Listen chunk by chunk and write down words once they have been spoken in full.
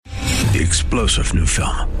The explosive new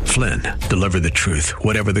film, Flynn, deliver the truth,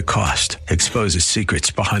 whatever the cost, exposes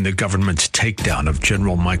secrets behind the government's takedown of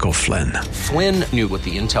General Michael Flynn. Flynn knew what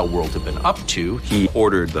the intel world had been up to. He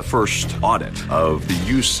ordered the first audit of the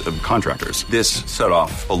use of contractors. This set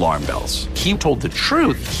off alarm bells. He told the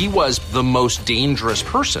truth. He was the most dangerous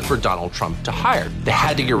person for Donald Trump to hire. They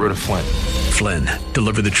had to get rid of Flynn. Flynn,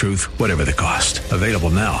 deliver the truth, whatever the cost. Available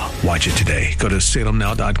now. Watch it today. Go to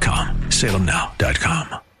salemnow.com.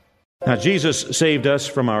 salemnow.com. Now, Jesus saved us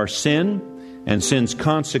from our sin and sin's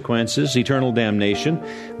consequences, eternal damnation,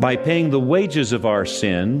 by paying the wages of our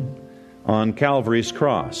sin on Calvary's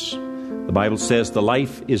cross. The Bible says the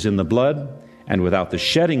life is in the blood, and without the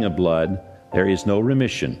shedding of blood, there is no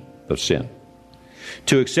remission of sin.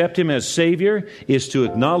 To accept Him as Savior is to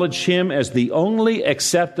acknowledge Him as the only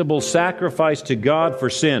acceptable sacrifice to God for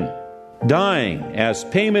sin, dying as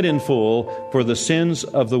payment in full for the sins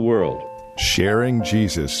of the world. Sharing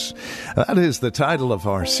Jesus. That is the title of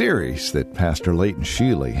our series that Pastor Leighton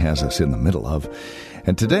Sheely has us in the middle of.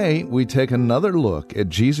 And today we take another look at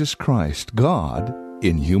Jesus Christ, God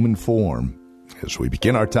in human form. As we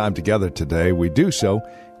begin our time together today, we do so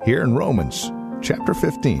here in Romans chapter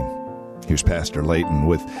 15. Here's Pastor Leighton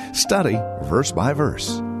with study verse by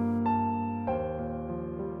verse.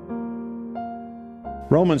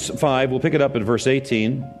 Romans 5, we'll pick it up at verse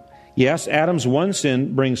 18. Yes, Adam's one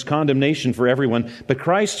sin brings condemnation for everyone, but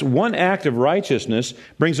Christ's one act of righteousness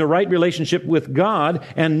brings a right relationship with God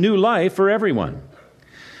and new life for everyone.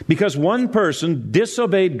 Because one person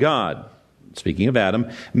disobeyed God, speaking of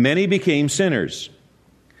Adam, many became sinners.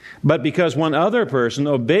 But because one other person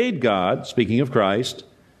obeyed God, speaking of Christ,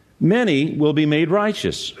 many will be made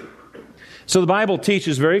righteous. So the Bible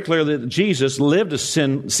teaches very clearly that Jesus lived a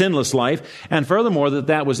sinless life, and furthermore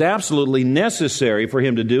that was absolutely necessary for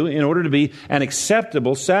Him to do in order to be an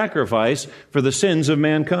acceptable sacrifice for the sins of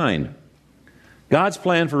mankind. God's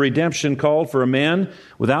plan for redemption called for a man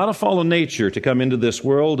without a fallen nature to come into this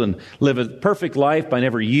world and live a perfect life by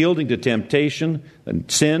never yielding to temptation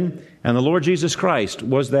and sin, and the Lord Jesus Christ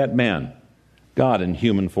was that man, God in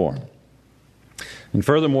human form. And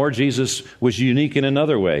furthermore, Jesus was unique in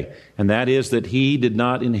another way, and that is that He did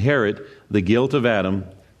not inherit the guilt of Adam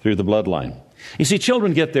through the bloodline. You see,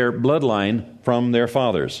 children get their bloodline from their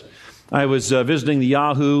fathers. I was visiting the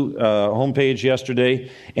Yahoo homepage yesterday,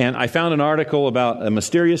 and I found an article about a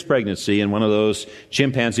mysterious pregnancy in one of those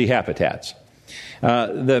chimpanzee habitats.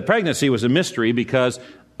 The pregnancy was a mystery because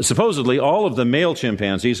supposedly all of the male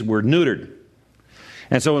chimpanzees were neutered.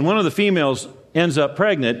 And so when one of the females ends up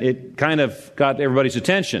pregnant, it kind of got everybody's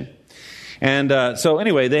attention. And so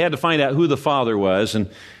anyway, they had to find out who the father was. And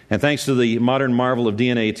thanks to the modern marvel of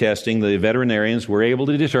DNA testing, the veterinarians were able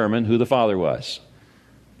to determine who the father was.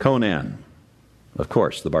 Conan. Of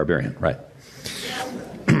course, the barbarian, right?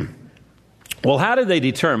 Well, how did they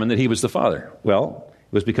determine that he was the father? Well,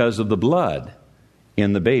 it was because of the blood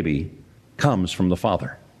in the baby comes from the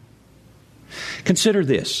father. Consider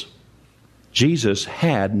this. Jesus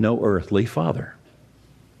had no earthly father.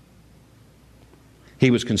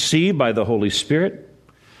 He was conceived by the Holy Spirit.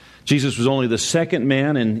 Jesus was only the second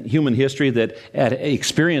man in human history that had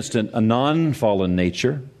experienced a non-fallen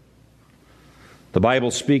nature. The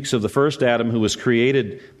Bible speaks of the first Adam who was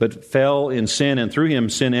created but fell in sin, and through him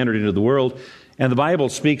sin entered into the world. And the Bible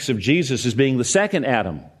speaks of Jesus as being the second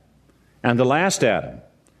Adam and the last Adam,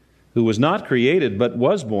 who was not created but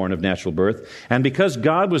was born of natural birth. And because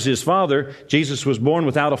God was His Father, Jesus was born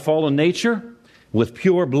without a fallen nature, with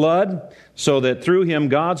pure blood, so that through Him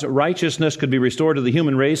God's righteousness could be restored to the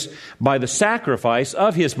human race by the sacrifice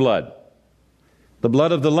of His blood, the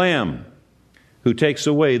blood of the Lamb, who takes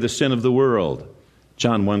away the sin of the world.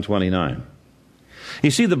 John 1:29.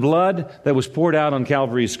 You see, the blood that was poured out on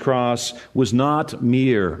Calvary's cross was not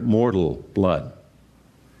mere mortal blood.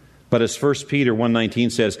 But as 1 Peter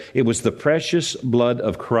 1:19 says, it was the precious blood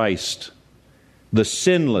of Christ, the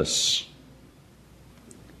sinless,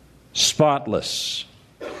 spotless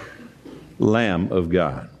Lamb of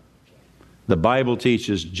God. The Bible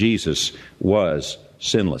teaches Jesus was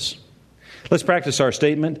sinless. Let's practice our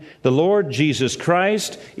statement. The Lord Jesus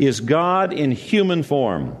Christ is God in human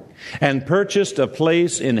form and purchased a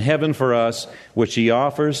place in heaven for us, which He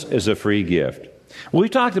offers as a free gift. Well,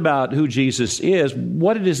 we've talked about who Jesus is.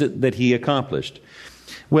 What is it that He accomplished?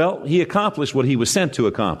 Well, He accomplished what He was sent to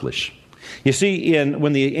accomplish. You see,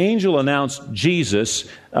 when the angel announced Jesus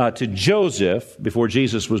to Joseph before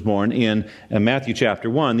Jesus was born in Matthew chapter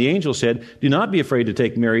 1, the angel said, "Do not be afraid to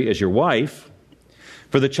take Mary as your wife,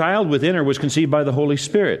 for the child within her was conceived by the Holy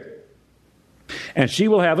Spirit. And she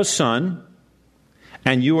will have a son,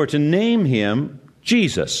 and you are to name him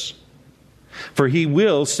Jesus, for he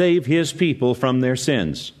will save his people from their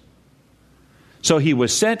sins. So he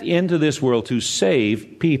was sent into this world to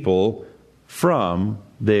save people from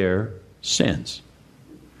their sins.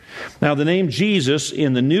 Now, the name Jesus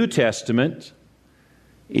in the New Testament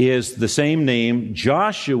is the same name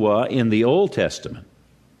Joshua in the Old Testament.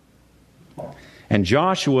 And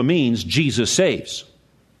Joshua means Jesus saves.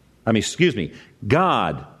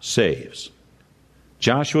 God saves.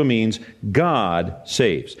 Joshua means God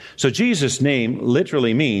saves. So Jesus' name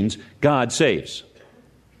literally means God saves.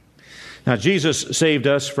 Now, Jesus saved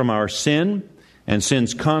us from our sin and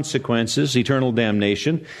sin's consequences, eternal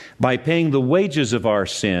damnation, by paying the wages of our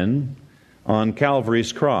sin on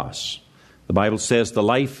Calvary's cross. The Bible says the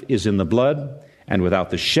life is in the blood, and without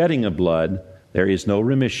the shedding of blood, there is no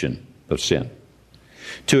remission of sin.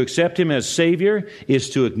 To accept Him as Savior is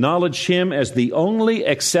to acknowledge Him as the only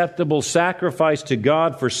acceptable sacrifice to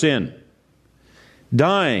God for sin,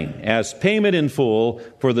 dying as payment in full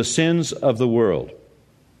for the sins of the world.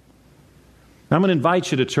 I'm going to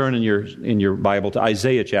invite you to turn in your Bible to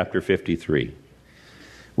Isaiah chapter 53.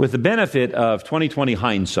 With the benefit of 20/20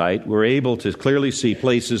 hindsight, we're able to clearly see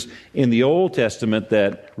places in the Old Testament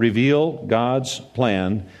that reveal God's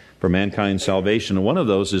plan for mankind's salvation. And one of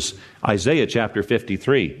those is Isaiah chapter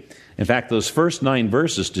 53. In fact, those first 9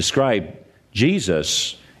 verses describe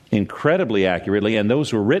Jesus incredibly accurately, and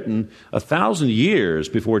those were written 1,000 years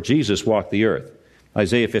before Jesus walked the earth.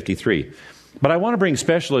 Isaiah 53. But I want to bring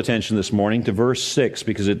special attention this morning to verse 6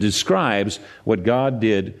 because it describes what God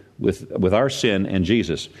did with our sin and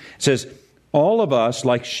Jesus. It says, all of us,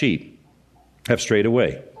 like sheep, have strayed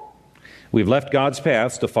away. We've left God's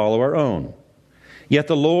paths to follow our own. Yet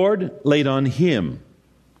the Lord laid on Him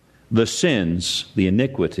the sins, the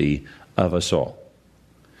iniquity of us all.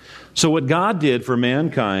 So what God did for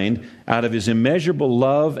mankind out of His immeasurable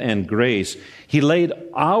love and grace, He laid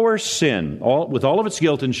our sin, with all of its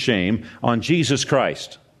guilt and shame, on Jesus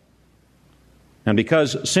Christ. And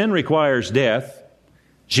because sin requires death,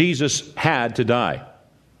 Jesus had to die.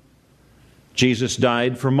 Jesus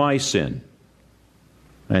died for my sin,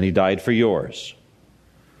 and He died for yours.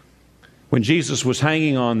 When Jesus was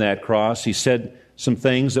hanging on that cross, He said some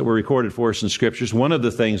things that were recorded for us in Scriptures. One of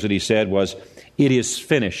the things that He said was, "It is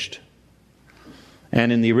finished."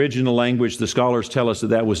 And in the original language, the scholars tell us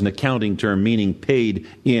that was an accounting term, meaning paid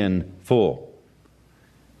in full.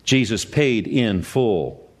 Jesus paid in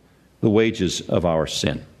full the wages of our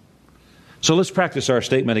sin. So let's practice our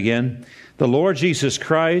statement again. The Lord Jesus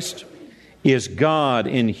Christ is God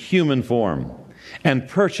in human form and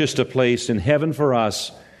purchased a place in heaven for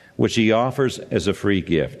us, which He offers as a free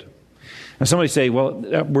gift. Now somebody say, well,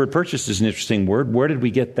 that word purchased is an interesting word. Where did we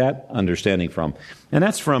get that understanding from? And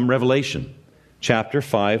that's from Revelation chapter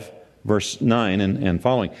 5, verse 9 and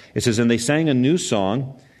following. It says, and they sang a new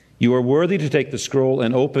song, you are worthy to take the scroll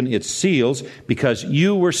and open its seals, because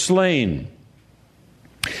you were slain.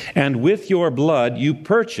 And with your blood you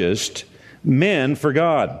purchased men for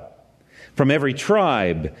God, from every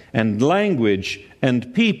tribe and language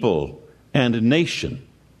and people and nation.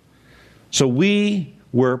 So we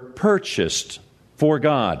were purchased for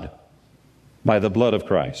God by the blood of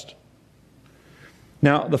Christ.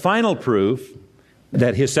 Now, the final proof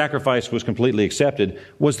that His sacrifice was completely accepted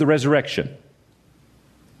was the resurrection.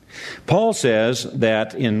 Paul says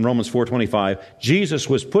that in Romans 4:25, Jesus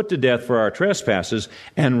was put to death for our trespasses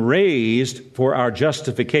and raised for our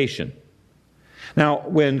justification. Now,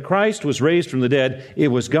 when Christ was raised from the dead, it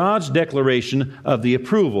was God's declaration of the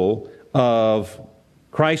approval of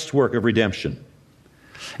Christ's work of redemption.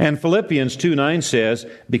 And Philippians 2:9 says,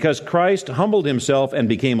 because Christ humbled Himself and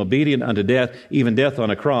became obedient unto death, even death on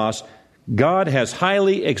a cross, God has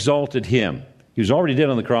highly exalted Him. He was already dead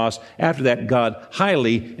on the cross. After that, God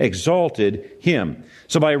highly exalted Him.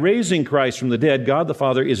 So by raising Christ from the dead, God the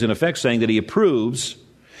Father is in effect saying that He approves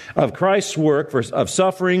of Christ's work of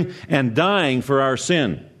suffering and dying for our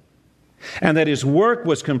sin, and that His work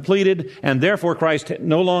was completed, and therefore Christ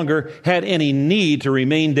no longer had any need to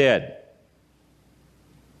remain dead.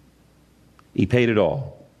 He paid it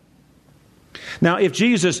all. Now, if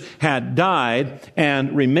Jesus had died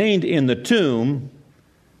and remained in the tomb,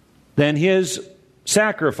 then His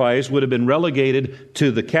sacrifice would have been relegated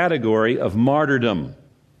to the category of martyrdom.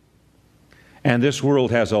 And this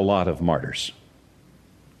world has a lot of martyrs.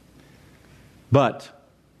 But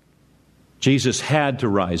Jesus had to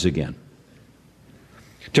rise again.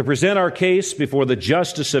 To present our case before the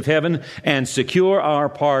justice of heaven and secure our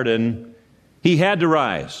pardon, He had to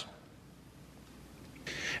rise.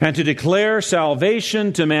 And to declare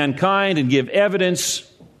salvation to mankind and give evidence,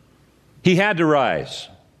 He had to rise.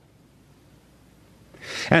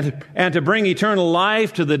 and to bring eternal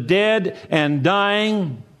life to the dead and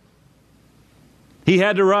dying, He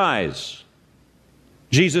had to rise.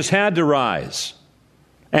 Jesus had to rise,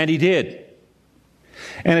 and He did.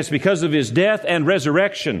 And it's because of His death and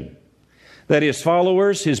resurrection that His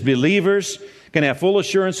followers, His believers, can have full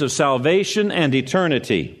assurance of salvation and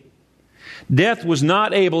eternity. Death was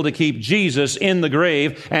not able to keep Jesus in the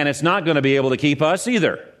grave, and it's not going to be able to keep us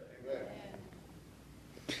either.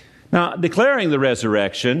 Now, declaring the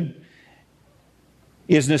resurrection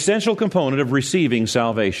is an essential component of receiving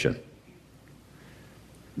salvation.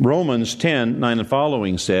 Romans 10:9 and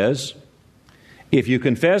following says, if you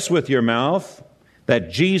confess with your mouth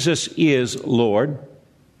that Jesus is Lord,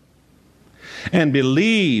 and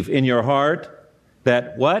believe in your heart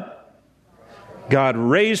that what? God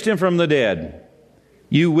raised Him from the dead,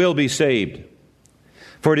 you will be saved.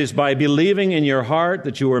 For it is by believing in your heart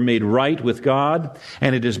that you are made right with God,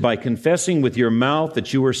 and it is by confessing with your mouth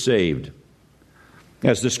that you are saved.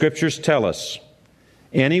 As the Scriptures tell us,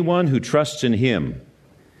 anyone who trusts in Him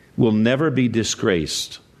will never be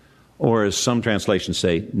disgraced, or as some translations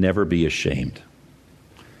say, never be ashamed.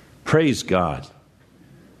 Praise God.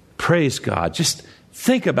 Praise God. Just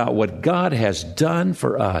think about what God has done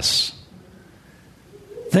for us.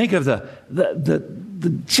 Think of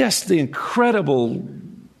just the incredible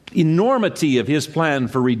enormity of His plan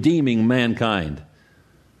for redeeming mankind.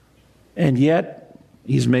 And yet,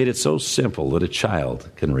 He's made it so simple that a child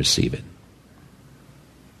can receive it.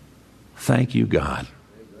 Thank you, God.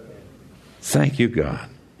 Thank you, God.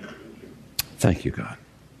 Thank you, God.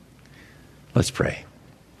 Let's pray.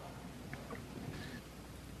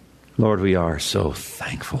 Lord, we are so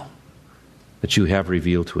thankful that You have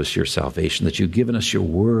revealed to us Your salvation, that You've given us Your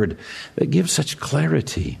word that gives such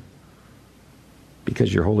clarity,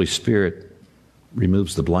 because Your Holy Spirit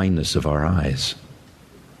removes the blindness of our eyes.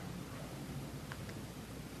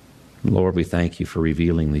 Lord, we thank You for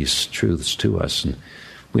revealing these truths to us, and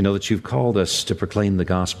we know that You've called us to proclaim the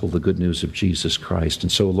gospel, the good news of Jesus Christ.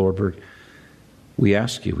 And so, Lord, we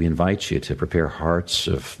ask You, we invite You to prepare hearts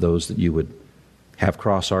of those that You would have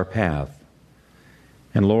cross our path.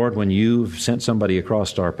 And Lord, when You've sent somebody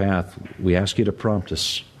across our path, we ask You to prompt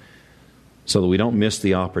us so that we don't miss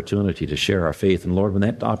the opportunity to share our faith. And Lord, when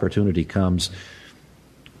that opportunity comes,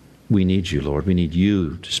 we need You, Lord. We need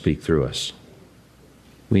You to speak through us.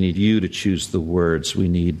 We need You to choose the words. We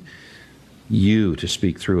need You to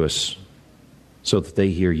speak through us so that they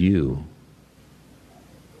hear You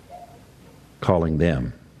calling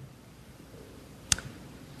them.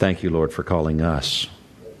 Thank You, Lord, for calling us.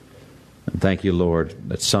 And thank You, Lord,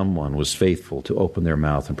 that someone was faithful to open their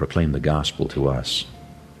mouth and proclaim the gospel to us.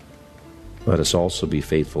 Let us also be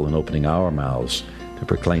faithful in opening our mouths to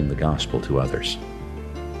proclaim the gospel to others.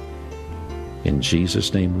 In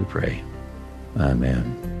Jesus' name we pray.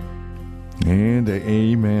 Amen. And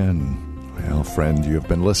amen. Well, friend, you have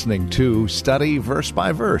been listening to Study Verse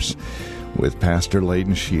by Verse with Pastor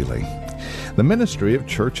Leighton Sheely, the ministry of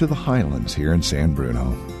Church of the Highlands here in San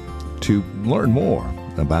Bruno. To learn more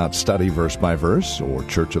about Study Verse by Verse or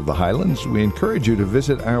Church of the Highlands, we encourage you to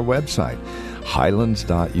visit our website,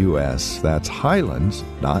 highlands.us. That's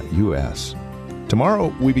highlands.us.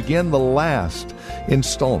 Tomorrow, we begin the last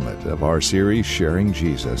installment of our series, Sharing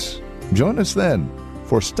Jesus. Join us then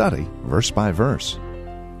for Study Verse by Verse.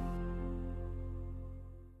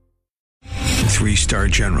 3-star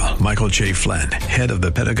General Michael J. Flynn, head of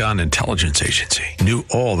the Pentagon Intelligence Agency, knew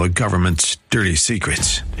all the government's dirty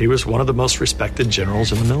secrets. He was one of the most respected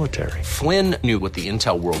generals in the military. Flynn knew what the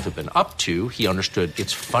intel world had been up to. He understood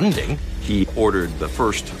its funding. He ordered the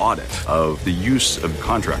first audit of the use of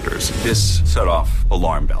contractors. This set off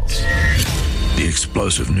alarm bells. The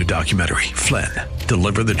explosive new documentary, Flynn,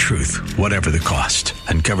 Deliver the Truth, Whatever the Cost,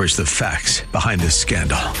 uncovers the facts behind this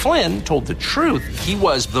scandal. Flynn told the truth. He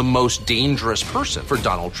was the most dangerous person for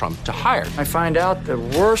Donald Trump to hire. I find out the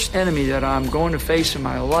worst enemy that I'm going to face in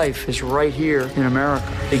my life is right here in America.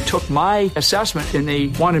 They took my assessment and they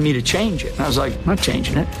wanted me to change it. And I was like, I'm not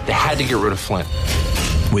changing it. They had to get rid of Flynn.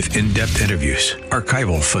 With in-depth interviews,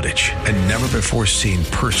 archival footage, and never-before-seen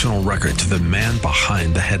personal records of the man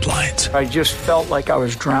behind the headlines. I just felt like I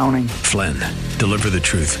was drowning. Flynn, Deliver the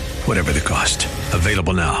Truth, Whatever the Cost.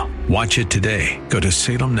 Available now. Watch it today. Go to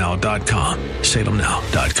salemnow.com.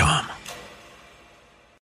 salemnow.com.